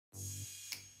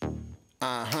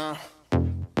Uh-huh.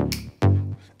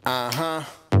 Uh-huh.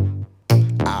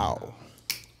 Ow.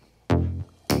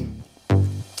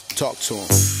 Talk to him.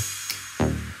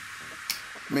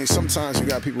 I mean, sometimes you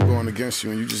got people going against you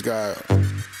and you just gotta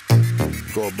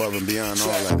go above and beyond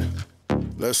all that.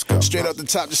 Let's go. Straight up the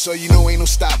top, just so you know ain't no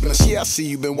stopping us. Yeah, I see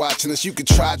you been watching us. You could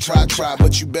try,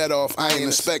 but you better off. I ain't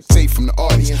a spectate from the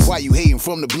audience. Why you hating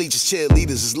from the bleachers? Cheerleaders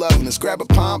is loving us. Grab a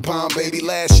pom-pom, baby.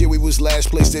 Last year we was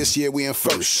last place, this year we in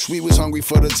first. We was hungry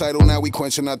for the title, now we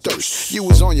quenching our thirst. You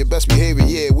was on your best behavior,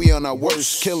 yeah, we on our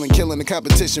worst. Killing the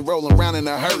competition, rolling around in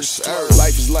a hearse.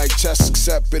 Life is like chess,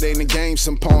 except it ain't a game.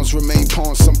 Some pawns remain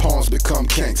pawns, some pawns become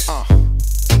kings.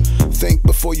 Think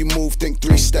before you move, think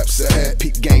 3 steps ahead.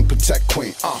 Peep game, protect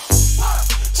queen.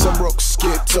 Some rooks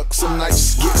get took, some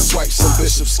knights get swiped, some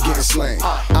bishops get slain.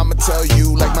 I'ma tell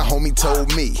you like my homie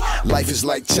told me, life is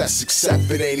like chess,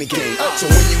 except it ain't a game. So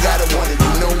when you gotta want it,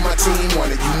 you know my team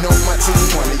want it. You know my team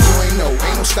want it. You ain't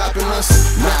no stopping us.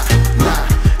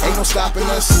 Nah, ain't no stopping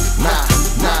us. Nah,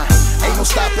 ain't no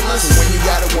stopping us. And when you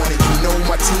gotta want it, you know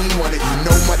my team want it. You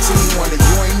know my team want it.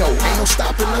 You ain't no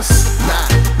stopping us. Nah,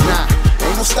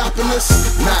 ain't no stopping us.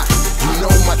 Nah, you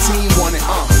know my team want it.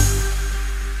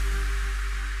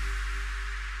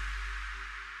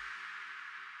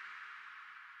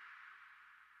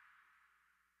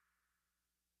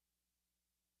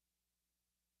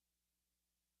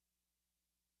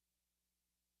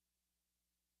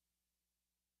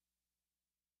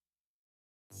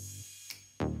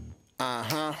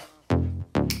 Uh-huh.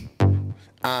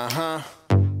 Uh-huh.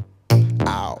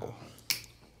 Ow.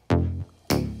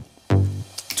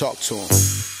 Talk to him.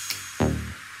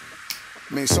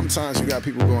 I mean, sometimes you got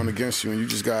people going against you and you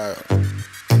just gotta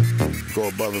go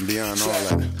above and beyond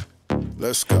all that.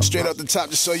 Let's go. Straight up the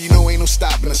top, just so you know ain't no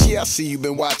stopping us. Yeah, I see you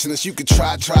been watching us. You could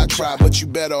try, but you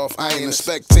better off. I ain't a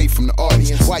spectate from the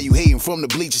audience. Why you hating from the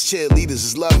bleachers? Cheerleaders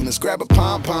is loving us. Grab a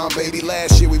pom-pom, baby.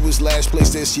 Last year we was last place,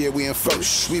 this year we in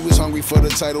first. We was hungry for the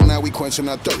title, now we quenching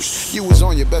our thirst. You was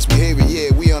on your best behavior,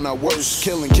 yeah, we on our worst.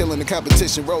 Killing the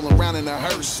competition, rolling around in a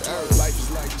hearse. Life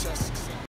is like chess.